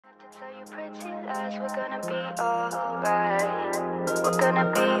tell you pretty lies, we're gonna be alright. We're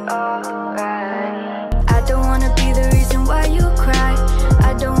gonna be alright. I don't wanna be the reason why you cry.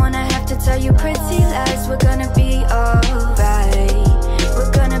 I don't wanna have to tell you pretty lies. We're gonna be alright.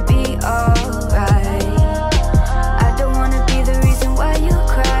 We're gonna be alright. I don't wanna be the reason why you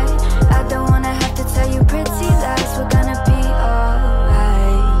cry. I don't wanna have to tell you pretty lies. We're gonna be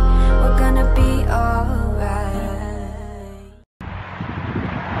alright. We're gonna be alright.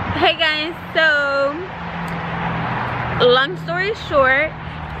 Hey guys, so long story short,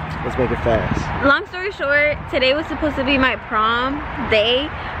 let's make it fast. Long story short, today was supposed to be my prom day,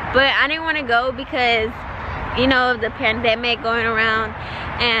 but I didn't want to go because, you know, the pandemic going around,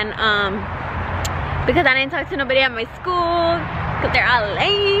 and because I didn't talk to nobody at my school because they're all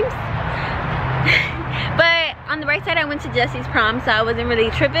lame. But on the right side, I went to Jesse's prom, so I wasn't really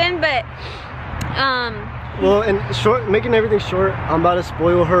tripping. But well, and short, making everything short, I'm about to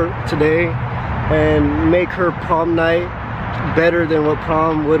spoil her today and make her prom night better than what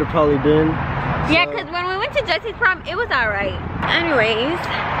prom would have probably been. So. Yeah, because when we went to Jesse's prom, it was alright. Anyways,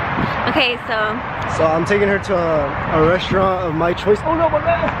 okay, so I'm taking her to a restaurant of my choice. Oh no, my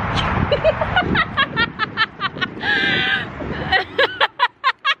bad.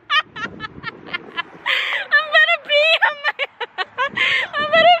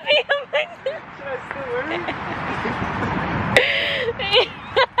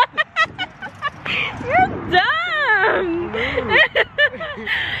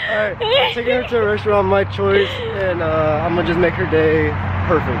 I'm taking her to a restaurant of my choice, and I'm gonna just make her day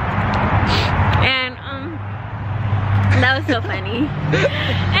perfect. And that was so funny.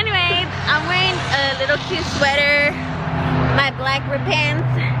 Anyways, I'm wearing a little cute sweater, my black rib pants,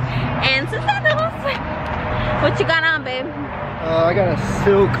 and some sandals. What you got on, babe? I got a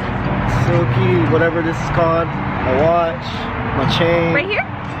silky, whatever this is called, my watch, my chain. Right here?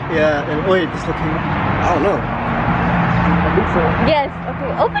 Yeah, and wait, this looking, I don't know. I think so. Yes, okay,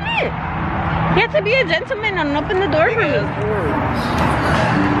 open it. You have to be a gentleman and open the door for me.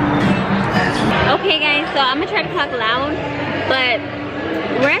 Okay guys, so I'm gonna try to talk loud, but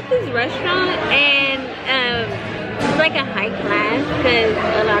we're at this restaurant and it's like a high class because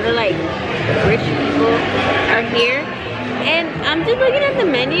a lot of like rich people are here. And I'm just looking at the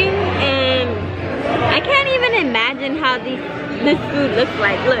menu and I can't even imagine how this food looks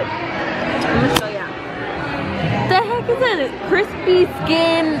like. Look, I'm gonna show y'all. The heck is that? Crispy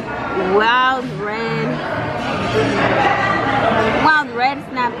skin, wild red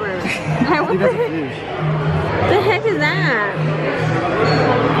snapper. Like, what the heck is that?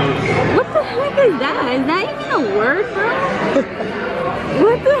 What the heck is that? Is that even a word, bro?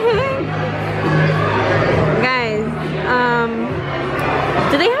 What the heck? Guys,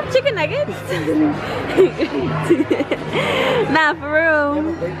 do they have chicken nuggets? Nah, for real.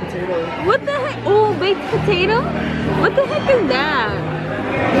 What the heck? Oh, baked potato? What the heck is that?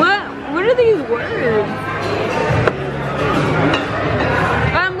 What are these words?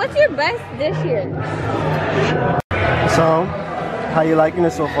 What's your best dish here? So, how you liking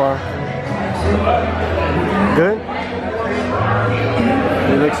it so far? Good?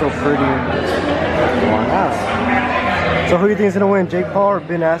 You look so pretty. Wow. So who do you think is gonna win, Jake Paul or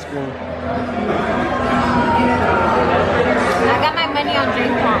Ben Askren? I got my money on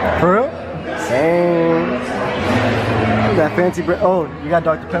Jake Paul. For real? Same. That fancy bread. Oh, you got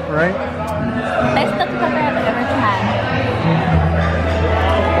Dr. Pepper, right? Best Dr. Pepper I've ever had.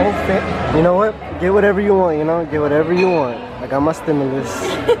 Oh, you know what? Get whatever you want, you know? Get whatever you want. I got my stimulus.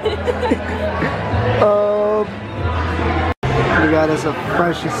 We got us a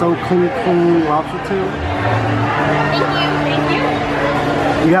fresh and so clean lobster tail. Thank you.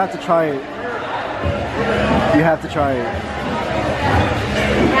 You have to try it. You have to try it.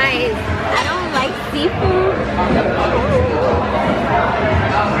 Guys, I don't like seafood.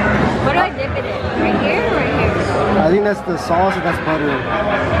 Where do I dip it in? Right here or right here? I think that's the sauce and that's butter.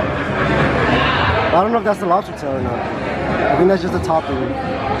 I don't know if that's the lobster tail or not. I think that's just the topping.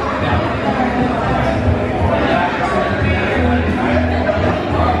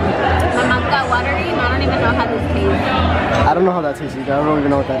 My mouth got watery and I don't even know how this tastes. I don't know how that tastes either. I don't even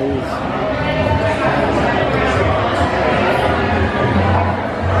know what that is.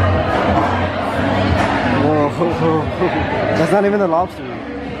 Whoa, that's not even the lobster.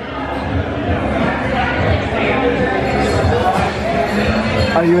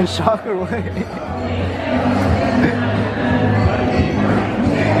 Are you in shock or what? I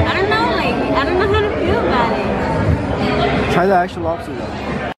don't know how to feel about it. Try the actual lobster though.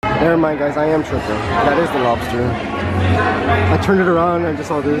 Never mind guys, I am tripping. That is the lobster. I turned it around and just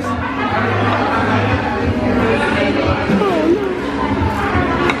saw this.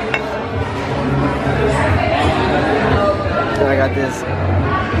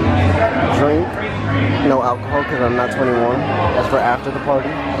 because I'm not 21. That's for after the party.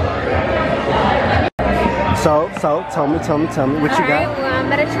 So tell me what you got? Well, I'm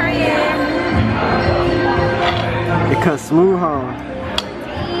gonna try it. It cuts smooth, huh?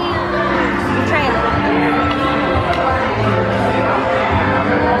 Try it.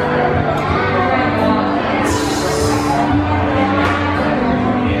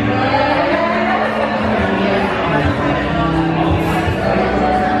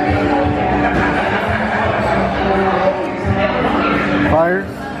 Fire.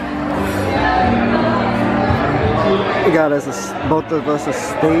 We got us both of us a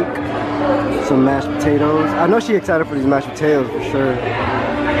steak, some mashed potatoes. I know she's excited for these mashed potatoes for sure.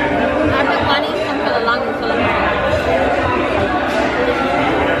 I've been wanting some for the longest time.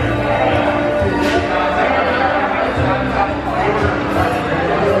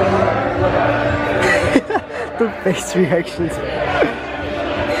 The face reactions.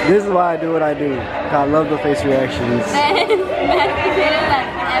 This is why I do what I do. I love the face reactions. Best potato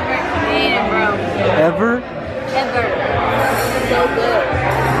I've ever created, bro. Ever? Ever. So good.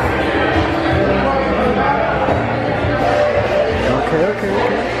 Okay.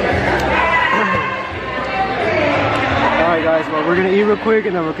 Alright guys, well we're gonna eat real quick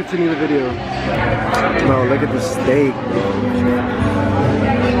and then we'll continue the video. Bro, look at the steak, bro.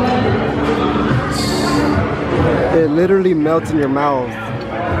 It literally melts in your mouth.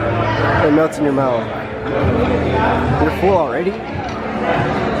 It melts in your mouth. You're full already?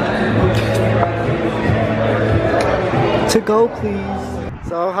 To go, please.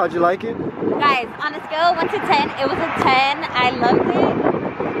 So, how'd you like it? Guys, on a scale of 1 to 10, it was a 10. I loved it.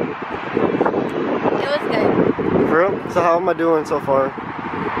 It was good. For real? So how am I doing so far?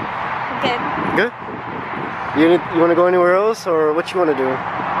 Good. Good? You want to go anywhere else or what you want to do?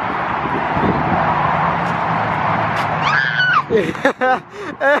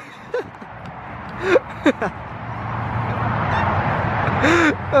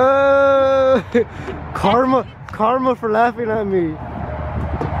 Karma for laughing at me.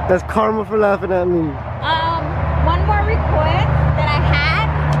 That's karma for laughing at me. One more request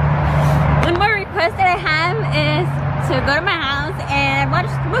that I have is to go to my house and watch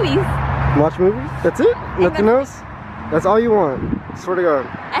movies. Watch movies? That's it? Nothing else? That's all you want? Swear to God.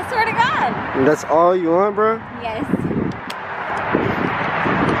 I swear to God. And that's all you want, bro? Yes.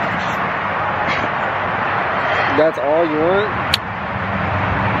 That's all you want?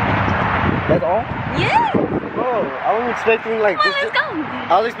 That's all? Yeah. Bro, I was expecting like Come on, this. let's go.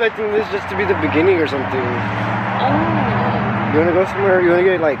 I was expecting this just to be the beginning or something. Oh. You wanna go somewhere? You wanna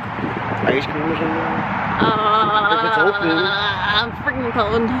get like ice cream or something? If it's open. I'm freaking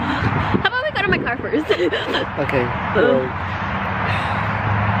cold. How about we go to my car first? Okay.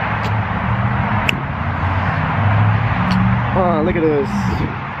 Oh, look at this.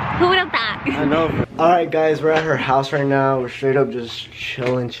 Who would have thought? I know. Alright guys, we're at her house right now. We're straight up just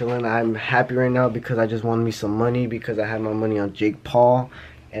chilling. I'm happy right now because I just won me some money because I had my money on Jake Paul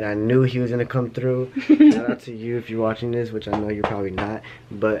and I knew he was gonna come through. Shout out to you if you're watching this, which I know you're probably not,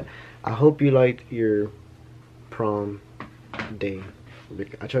 but I hope you liked your prom day.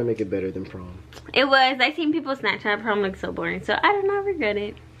 I try to make it better than prom. It was. I seen people Snapchat prom look so boring, so I do not regret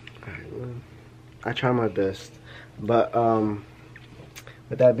it. Alright, well, I try my best. But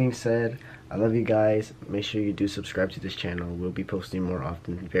with that being said, I love you guys. Make sure you do subscribe to this channel. We'll be posting more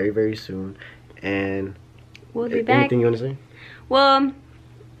often very, very soon. And we'll be back. Anything you want to say? Well,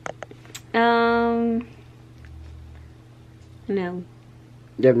 no. You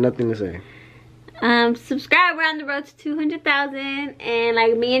have nothing to say. Subscribe. We're on the road to 200,000, and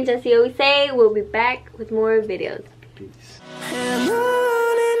like me and Jesse always say, we'll be back with more videos. Peace.